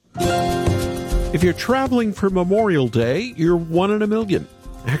If you're traveling for Memorial Day, you're 1 in a million.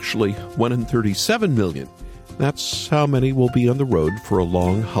 Actually, 1 in 37 million. That's how many will be on the road for a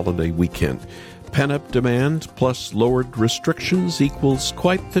long holiday weekend. Pent-up demand plus lowered restrictions equals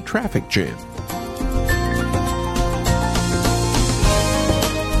quite the traffic jam.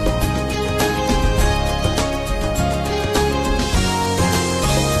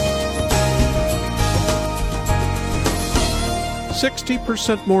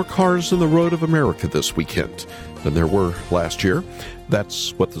 "60% more cars on the road of America this weekend than there were last year."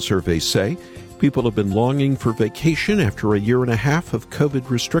 That's what the surveys say. People have been longing for vacation after a year and a half of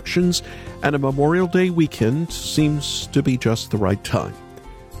COVID restrictions, and a Memorial Day weekend seems to be just the right time.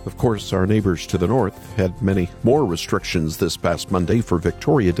 Of course, our neighbors to the north had many more restrictions this past Monday for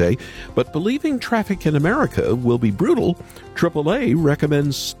Victoria Day, but believing traffic in America will be brutal, AAA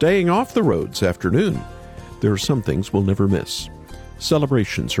recommends staying off the roads after noon. There are some things we'll never miss.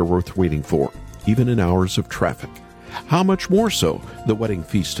 Celebrations are worth waiting for, even in hours of traffic. How much more so the wedding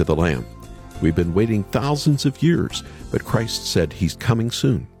feast of the Lamb? We've been waiting thousands of years, but Christ said he's coming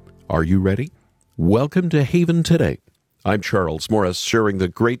soon. Are you ready? Welcome to Haven Today. I'm Charles Morris, sharing the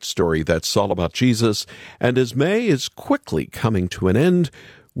great story that's all about Jesus, and as May is quickly coming to an end,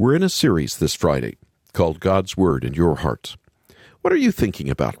 we're in a series this Friday called God's Word in Your Heart. What are you thinking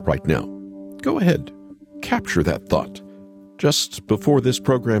about right now? Go ahead, capture that thought. Just before this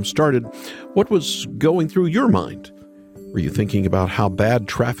program started, what was going through your mind? Were you thinking about how bad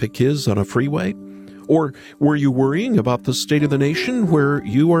traffic is on a freeway? Or were you worrying about the state of the nation where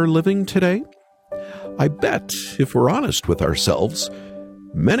you are living today? I bet, if we're honest with ourselves,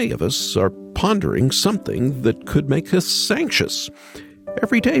 many of us are pondering something that could make us anxious.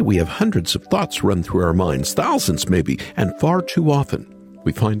 Every day we have hundreds of thoughts run through our minds, thousands maybe, and far too often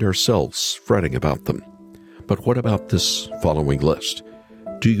we find ourselves fretting about them. But what about this following list?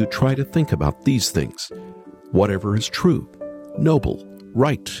 Do you try to think about these things? Whatever is true, noble,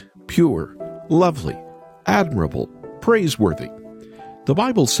 right, pure, lovely, admirable, praiseworthy. The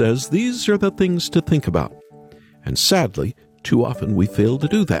Bible says these are the things to think about. And sadly, too often we fail to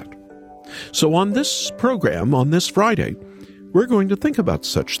do that. So on this program, on this Friday, we're going to think about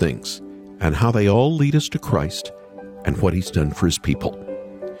such things and how they all lead us to Christ and what he's done for his people.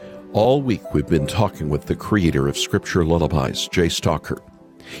 All week we've been talking with the creator of Scripture Lullabies, Jay Stalker.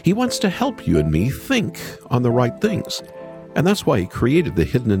 He wants to help you and me think on the right things. And that's why he created the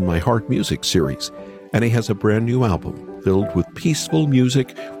Hidden in My Heart music series. And he has a brand new album filled with peaceful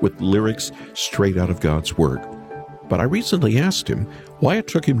music with lyrics straight out of God's Word. But I recently asked him why it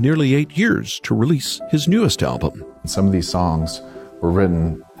took him nearly 8 years to release his newest album. Some of these songs were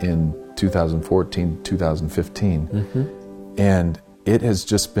written in 2014, 2015. And it has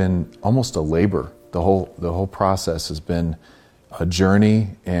just been almost a labor. The whole process has been a journey,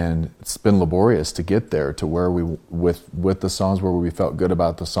 and it's been laborious to get there to where we with the songs where we felt good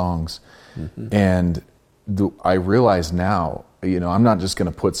about the songs. And I realize now, I'm not just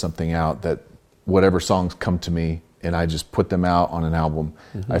going to put something out that whatever songs come to me and I just put them out on an album.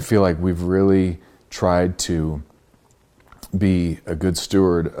 I feel like we've really tried to be a good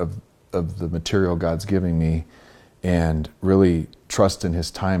steward of the material God's giving me and really trust in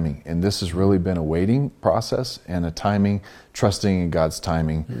his timing. And this has really been a waiting process and a timing, trusting in God's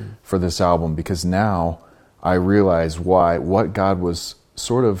timing for this album, because now I realize what God was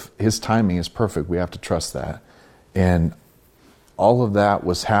his timing is perfect. We have to trust that. And all of that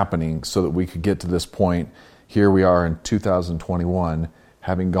was happening so that we could get to this point. Here we are in 2021,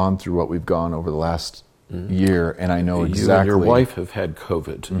 having gone through what we've gone over the last year, and I know exactly. You and your wife have had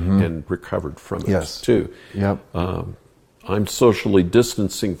COVID and recovered from it too. Yep. I'm socially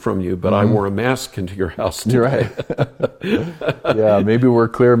distancing from you, but I wore a mask into your house today. You're right. Yeah, maybe we're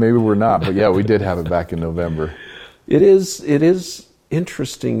clear, maybe we're not, but yeah, we did have it back in November. It is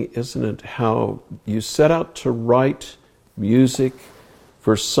interesting, isn't it, how you set out to write music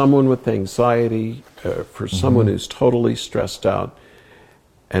for someone with anxiety, for someone who's totally stressed out,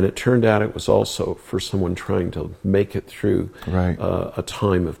 and it turned out it was also for someone trying to make it through a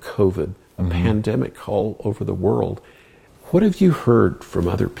time of COVID, a pandemic all over the world. What have you heard from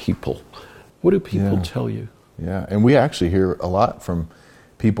other people? What do people tell you? Yeah, and we actually hear a lot from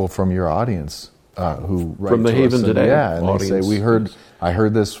people from your audience who write from the Haven Today and audience. They say, I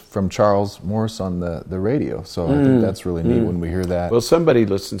heard this from Charles Morris on the radio, so I think that's really neat when we hear that. Well, somebody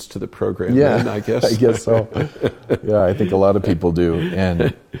listens to the program, then, I guess. I guess so. Yeah, I think a lot of people do.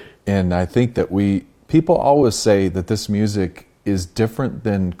 And I think that people always say that this music is different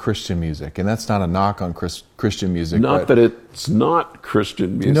than Christian music, and that's not a knock on Christian music. Not that it's not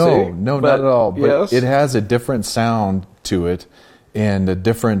Christian music. No, not at all. But it has a different sound to it, and a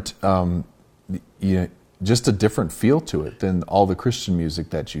different just a different feel to it than all the Christian music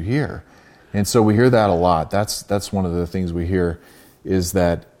that you hear. And so we hear that a lot. That's one of the things we hear, is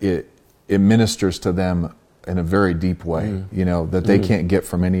that it ministers to them in a very deep way, that they can't get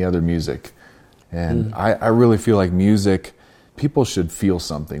from any other music. And I really feel like music, people should feel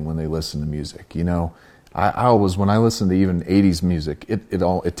something when they listen to music. I always, when I listen to even 80s music,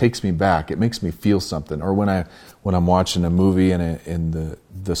 it takes me back. It makes me feel something. Or when I'm watching a movie and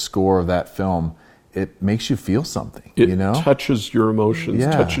the score of that film, it makes you feel something. It touches your emotions,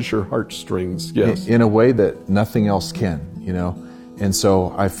 touches your heartstrings. Yes, in a way that nothing else can. And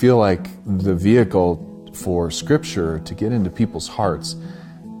so I feel like the vehicle for Scripture to get into people's hearts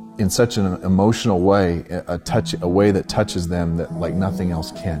in such an emotional way, a way that touches them that like nothing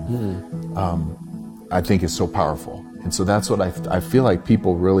else can, I think is so powerful. And so that's what I feel like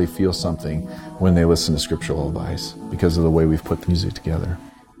people really feel something when they listen to scriptural lullabies, because of the way we've put the music together.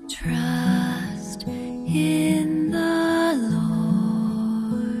 Trust in the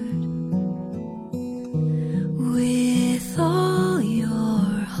Lord with all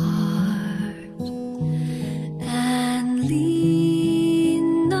your heart, and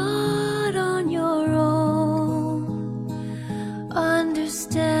lean not on your own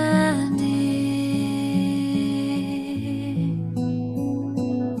understanding.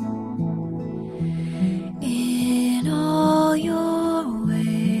 In all your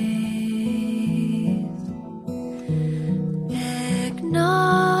ways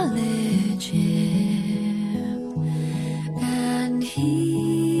acknowledge Him, and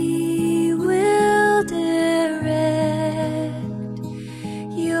He will direct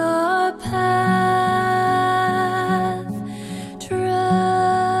your path.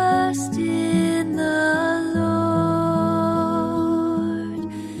 Trust in the Lord.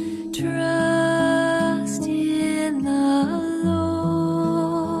 Trust in the Lord.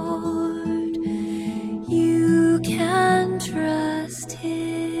 You can trust Him.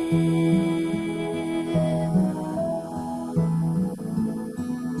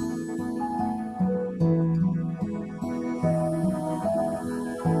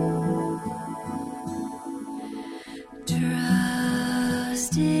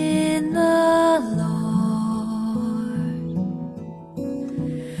 Trust in the Lord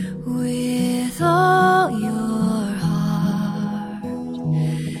with all your heart,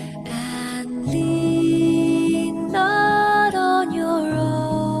 and lean not on your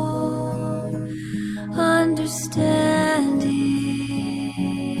own understanding.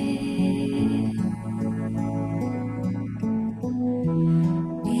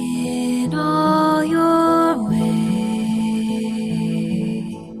 In all your ways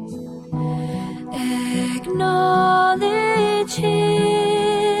acknowledge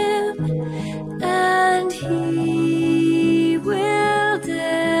Him, and He will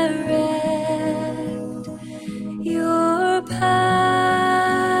direct your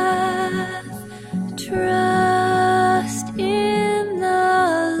path. Trust in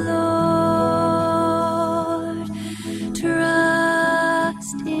the Lord.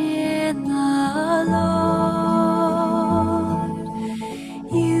 Trust in the Lord.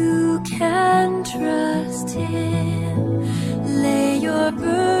 You can trust Him. Lay your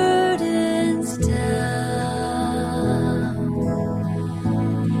burdens down.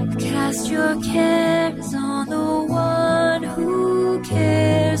 Cast your cares on the one who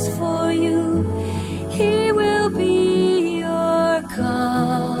cares for you. He will be your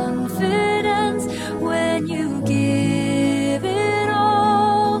confidence when you give it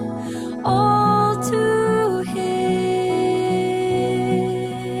all to Him.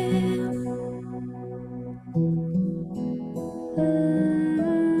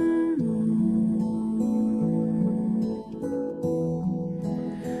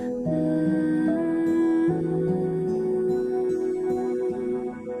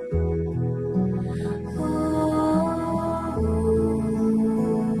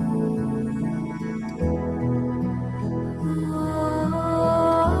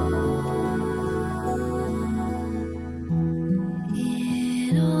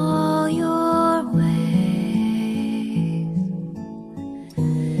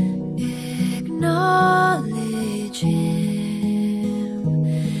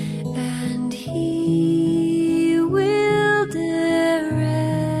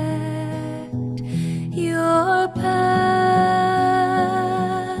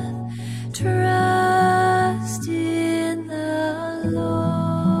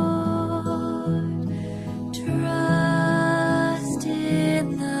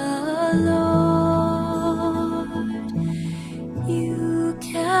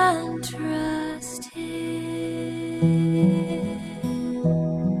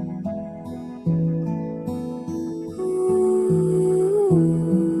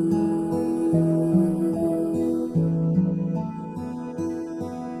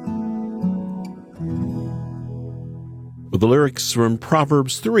 the lyrics from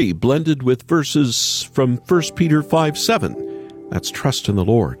Proverbs 3, blended with verses from 1 Peter 5:7. That's Trust in the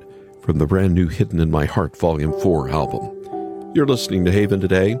Lord, from the brand new Hidden in My Heart Volume 4 album. You're listening to Haven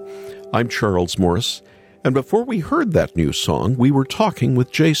Today. I'm Charles Morris. And before we heard that new song, we were talking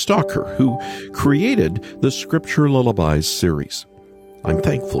with Jay Stalker, who created the Scripture Lullabies series. I'm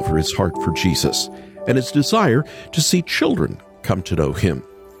thankful for his heart for Jesus and his desire to see children come to know him.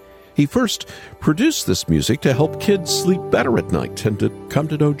 He first produced this music to help kids sleep better at night and to come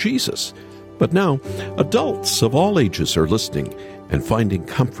to know Jesus. But now, adults of all ages are listening and finding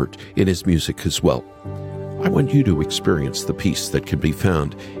comfort in his music as well. I want you to experience the peace that can be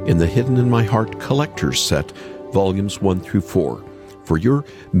found in the Hidden in My Heart Collector's Set, Volumes 1 through 4, for your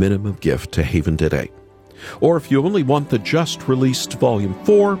minimum gift to Haven Today. Or if you only want the just-released Volume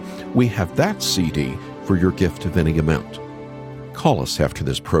 4, we have that CD for your gift of any amount. Call us after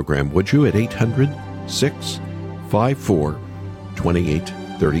this program, would you, at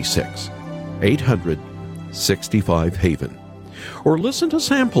 800-654-2836, 800-65-HAVEN. Or listen to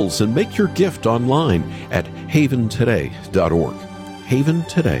samples and make your gift online at haventoday.org,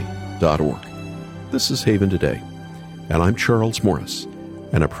 haventoday.org. This is Haven Today, and I'm Charles Morris,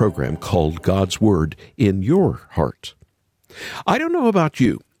 and a program called God's Word in Your Heart. I don't know about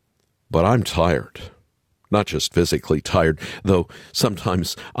you, but I'm tired. Not just physically tired, though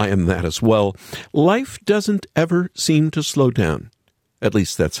sometimes I am that as well. Life doesn't ever seem to slow down. At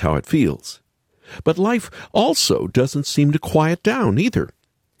least that's how it feels. But life also doesn't seem to quiet down either.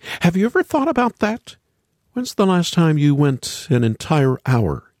 Have you ever thought about that? When's the last time you went an entire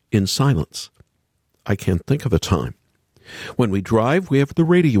hour in silence? I can't think of a time. When we drive, we have the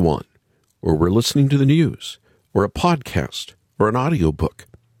radio on, or we're listening to the news, or a podcast, or an audiobook.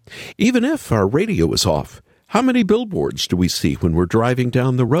 Even if our radio is off, how many billboards do we see when we're driving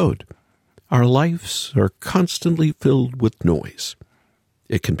down the road? Our lives are constantly filled with noise.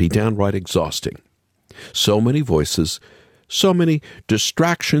 It can be downright exhausting. So many voices, so many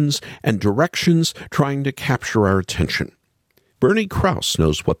distractions and directions trying to capture our attention. Bernie Krause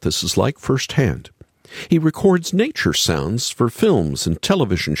knows what this is like firsthand. He records nature sounds for films and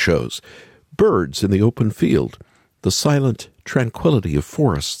television shows, birds in the open field, the silent tranquility of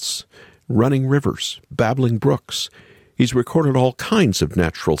forests, running rivers, babbling brooks. He's recorded all kinds of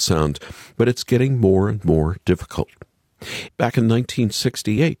natural sound, but it's getting more and more difficult. Back in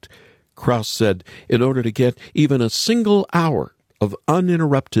 1968, Krause said, in order to get even a single hour of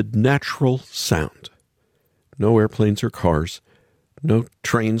uninterrupted natural sound, no airplanes or cars, no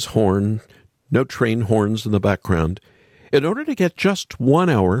train horns in the background, in order to get just 1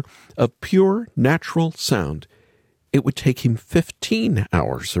 hour of pure natural sound, it would take him 15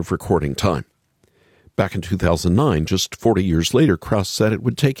 hours of recording time. Back in 2009, just 40 years later, Krause said it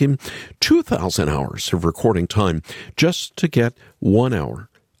would take him 2,000 hours of recording time just to get 1 hour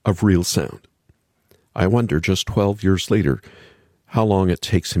of real sound. I wonder, just 12 years later, how long it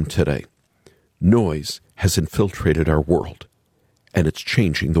takes him today. Noise has infiltrated our world, and it's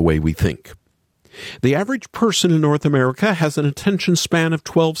changing the way we think. The average person in North America has an attention span of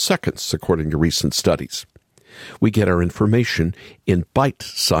 12 seconds, according to recent studies. We get our information in bite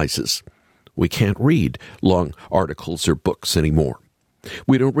sizes. We can't read long articles or books anymore.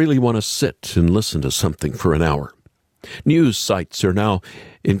 We don't really want to sit and listen to something for an hour. News sites are now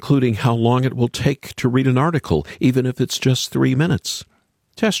including how long it will take to read an article, even if it's just 3 minutes.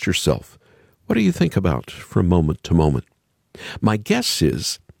 Test yourself. What do you think about from moment to moment? My guess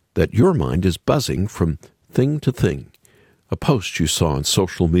is that your mind is buzzing from thing to thing. A post you saw on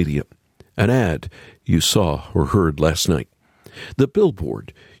social media, an ad you saw or heard last night, the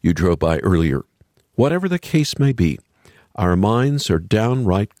billboard you drove by earlier. Whatever the case may be, our minds are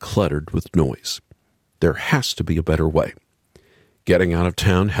downright cluttered with noise. There has to be a better way. Getting out of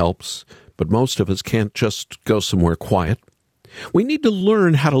town helps, but most of us can't just go somewhere quiet. We need to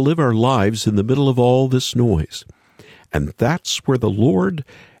learn how to live our lives in the middle of all this noise. And that's where the Lord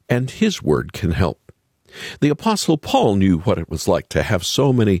and His Word can help. The Apostle Paul knew what it was like to have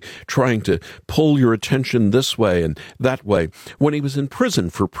so many trying to pull your attention this way and that way. When he was in prison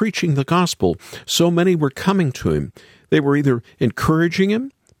for preaching the gospel, so many were coming to him. They were either encouraging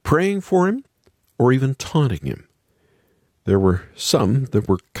him, praying for him, or even taunting him. There were some that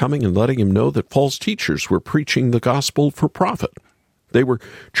were coming and letting him know that false teachers were preaching the gospel for profit. They were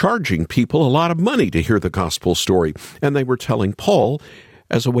charging people a lot of money to hear the gospel story, and they were telling Paul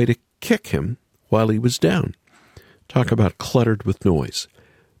as a way to kick him while he was down. Talk about cluttered with noise.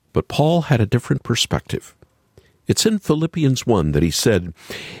 But Paul had a different perspective. It's in Philippians 1 that he said,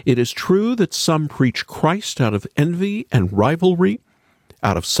 "It is true that some preach Christ out of envy and rivalry,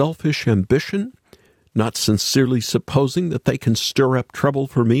 out of selfish ambition, not sincerely supposing that they can stir up trouble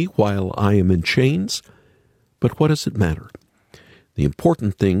for me while I am in chains. But what does it matter? The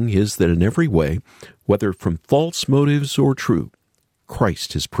important thing is that in every way, whether from false motives or true,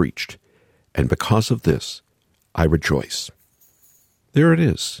 Christ is preached, and because of this, I rejoice. There it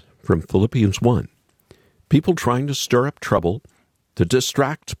is, from Philippians 1. People trying to stir up trouble, to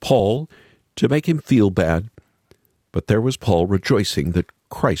distract Paul, to make him feel bad, but there was Paul rejoicing that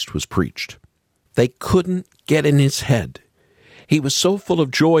Christ was preached. They couldn't get in his head. He was so full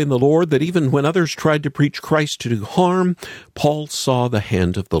of joy in the Lord that even when others tried to preach Christ to do harm, Paul saw the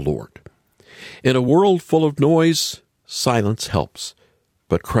hand of the Lord. In a world full of noise, silence helps,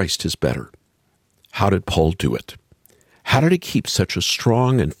 but Christ is better. How did Paul do it? How did he keep such a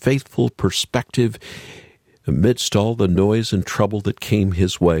strong and faithful perspective amidst all the noise and trouble that came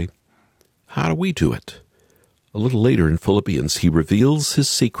his way? How do we do it? A little later in Philippians, he reveals his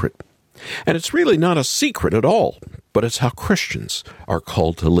secret. And it's really not a secret at all, but it's how Christians are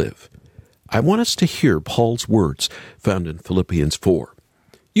called to live. I want us to hear Paul's words found in Philippians 4.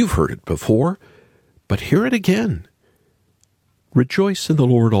 You've heard it before, but hear it again. Rejoice in the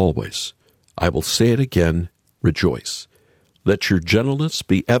Lord always. I will say it again, rejoice. Let your gentleness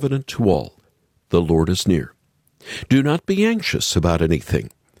be evident to all. The Lord is near. Do not be anxious about anything,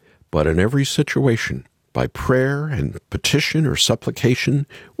 but in every situation, by prayer and petition or supplication,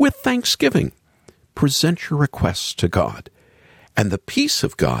 with thanksgiving, present your requests to God. And the peace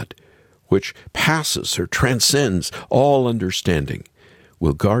of God, which passes or transcends all understanding,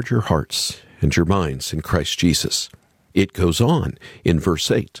 will guard your hearts and your minds in Christ Jesus. It goes on in verse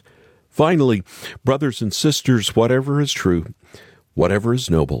 8. Finally, brothers and sisters, whatever is true, whatever is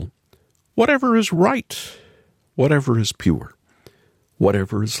noble, whatever is right, whatever is pure,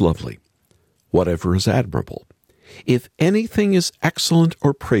 whatever is lovely, whatever is admirable, if anything is excellent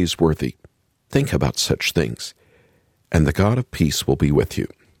or praiseworthy, think about such things, and the God of peace will be with you.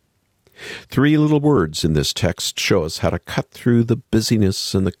 3 little words in this text show us how to cut through the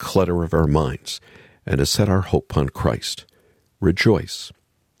busyness and the clutter of our minds and to set our hope on Christ. Rejoice.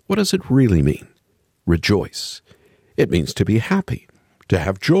 What does it really mean? Rejoice. It means to be happy, to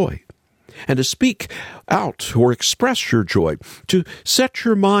have joy, and to speak out or express your joy, to set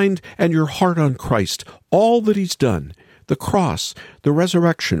your mind and your heart on Christ, all that He's done, the cross, the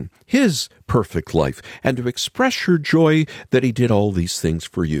resurrection, His perfect life, and to express your joy that He did all these things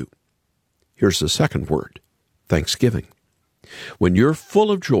for you. Here's the second word, thanksgiving. When you're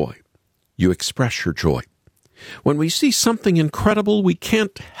full of joy, you express your joy. When we see something incredible, we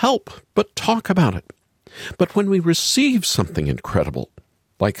can't help but talk about it. But when we receive something incredible,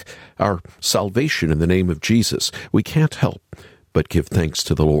 like our salvation in the name of Jesus, we can't help but give thanks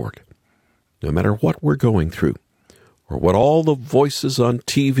to the Lord. No matter what we're going through, or what all the voices on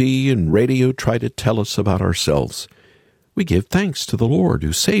TV and radio try to tell us about ourselves, we give thanks to the Lord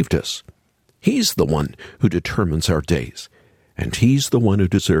who saved us. He's the one who determines our days, and He's the one who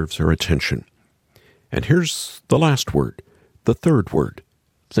deserves our attention. And here's the last word, the third word,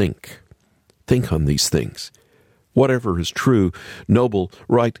 think. Think on these things. Whatever is true, noble,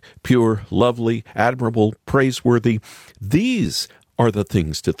 right, pure, lovely, admirable, praiseworthy, these are the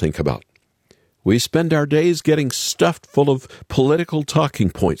things to think about. We spend our days getting stuffed full of political talking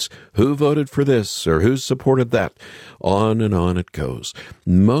points. Who voted for this or who supported that? On and on it goes.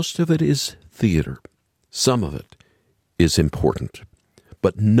 Most of it is theater. Some of it is important,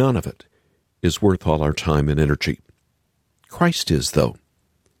 but none of it is worth all our time and energy. Christ is, though,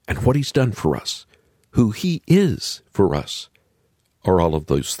 and what He's done for us, who He is for us, are all of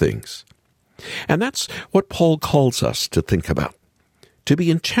those things. And that's what Paul calls us to think about, to be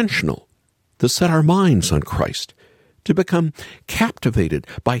intentional, to set our minds on Christ, to become captivated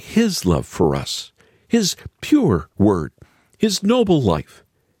by His love for us, His pure word, His noble life,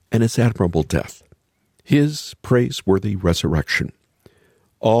 and His admirable death, His praiseworthy resurrection.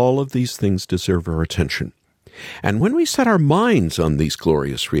 All of these things deserve our attention. And when we set our minds on these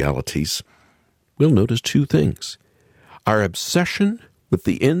glorious realities, we'll notice 2 things. Our obsession with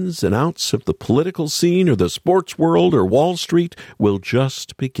the ins and outs of the political scene or the sports world or Wall Street will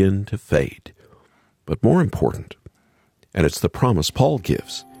just begin to fade. But more important, and it's the promise Paul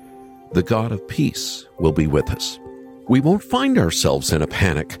gives, the God of peace will be with us. We won't find ourselves in a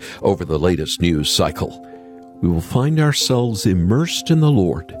panic over the latest news cycle. We will find ourselves immersed in the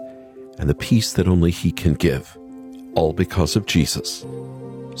Lord and the peace that only He can give, all because of Jesus.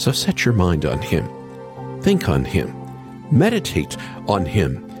 So set your mind on Him, think on Him, meditate on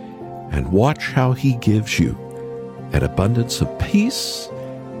Him, and watch how He gives you an abundance of peace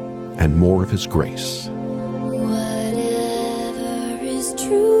and more of His grace. Whatever is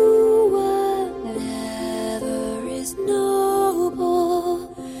true, whatever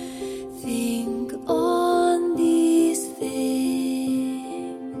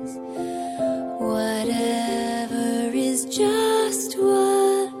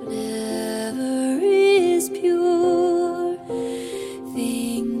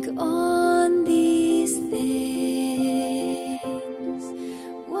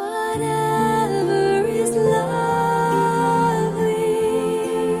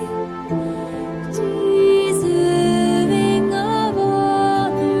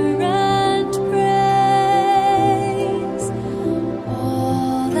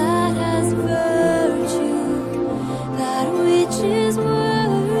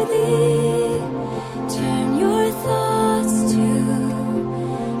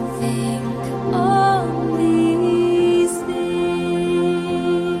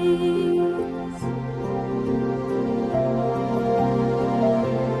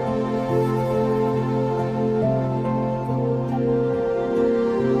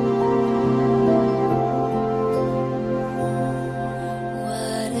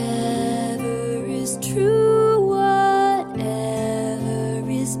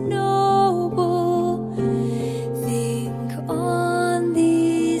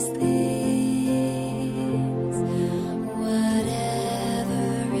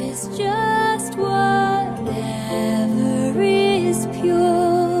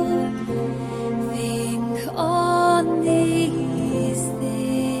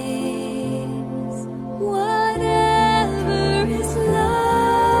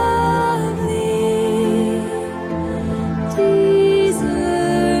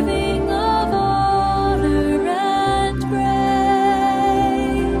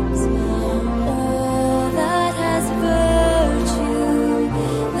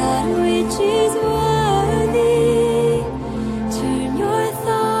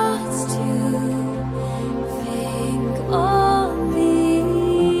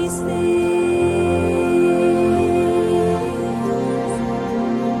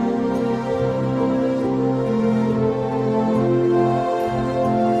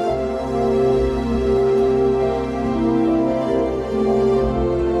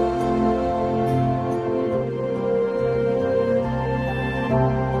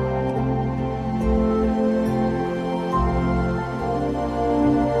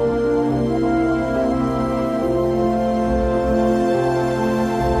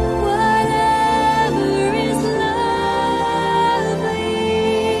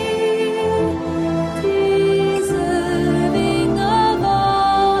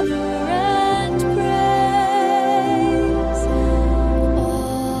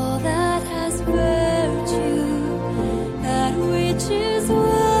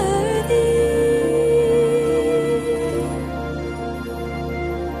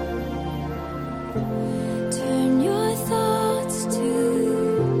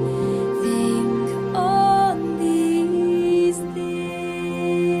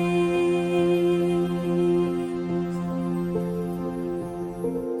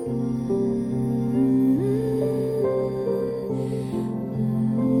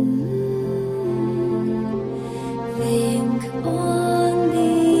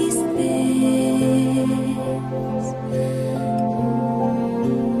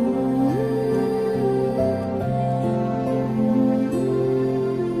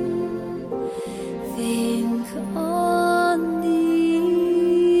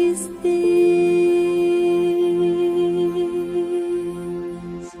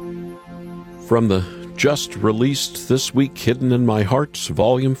From the just released this week, Hidden in My Heart,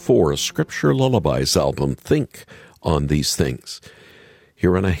 Volume 4, a Scripture Lullabies album, Think on These Things,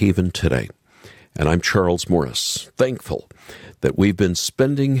 here on A Haven Today. And I'm Charles Morris, thankful that we've been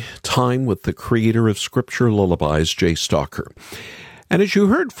spending time with the creator of Scripture Lullabies, Jay Stalker. And as you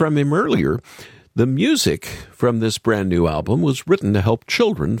heard from him earlier, the music from this brand new album was written to help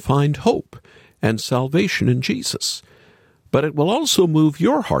children find hope and salvation in Jesus. But it will also move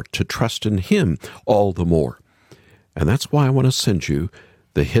your heart to trust in Him all the more. And that's why I want to send you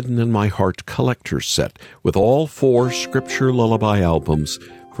the Hidden in My Heart collector's set with all 4 Scripture Lullaby albums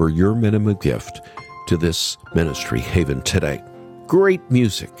for your minimum gift to this ministry, Haven Today. Great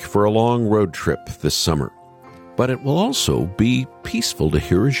music for a long road trip this summer. But it will also be peaceful to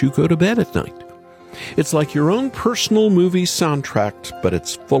hear as you go to bed at night. It's like your own personal movie soundtrack, but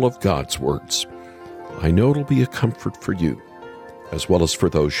it's full of God's words. I know it'll be a comfort for you, as well as for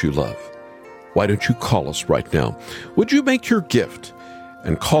those you love. Why don't you call us right now? Would you make your gift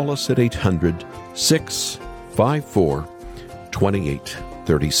and call us at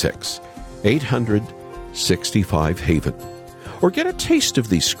 800-654-2836, 800-65-HAVEN. Or get a taste of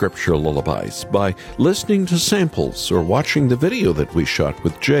these Scripture lullabies by listening to samples or watching the video that we shot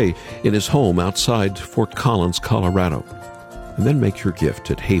with Jay in his home outside Fort Collins, Colorado. And then make your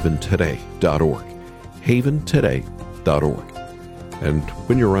gift at haventoday.org. haventoday.org. And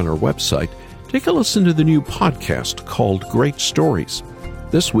when you're on our website, take a listen to the new podcast called Great Stories.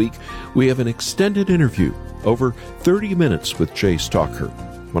 This week, we have an extended interview, over 30 minutes with Jay Stalker,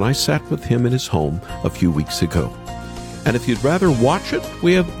 when I sat with him in his home a few weeks ago. And if you'd rather watch it,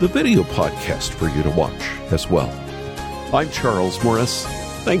 we have the video podcast for you to watch as well. I'm Charles Morris.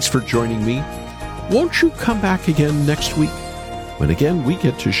 Thanks for joining me. Won't you come back again next week, when again we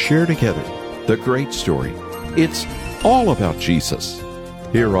get to share together the great story. It's all about Jesus,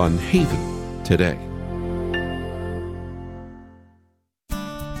 here on Haven Today.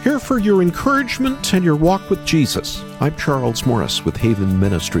 Here for your encouragement and your walk with Jesus, I'm Charles Morris with Haven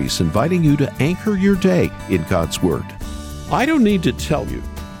Ministries, inviting you to anchor your day in God's Word. I don't need to tell you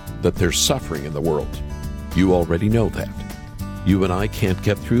that there's suffering in the world. You already know that. You and I can't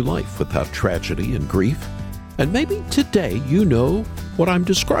get through life without tragedy and grief. And maybe today you know what I'm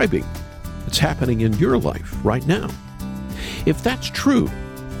describing. It's happening in your life right now. If that's true,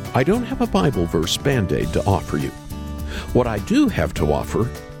 I don't have a Bible verse Band-Aid to offer you. What I do have to offer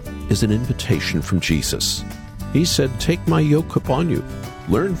is an invitation from Jesus. He said, "Take my yoke upon you,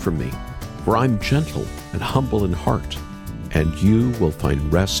 learn from me, for I'm gentle and humble in heart, and you will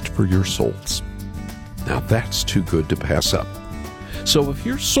find rest for your souls." Now that's too good to pass up. So if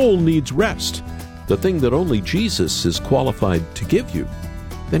your soul needs rest, the thing that only Jesus is qualified to give you,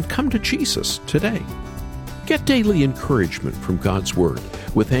 then come to Jesus today. Get daily encouragement from God's Word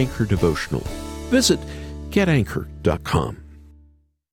with Anchor Devotional. Visit getanchor.com.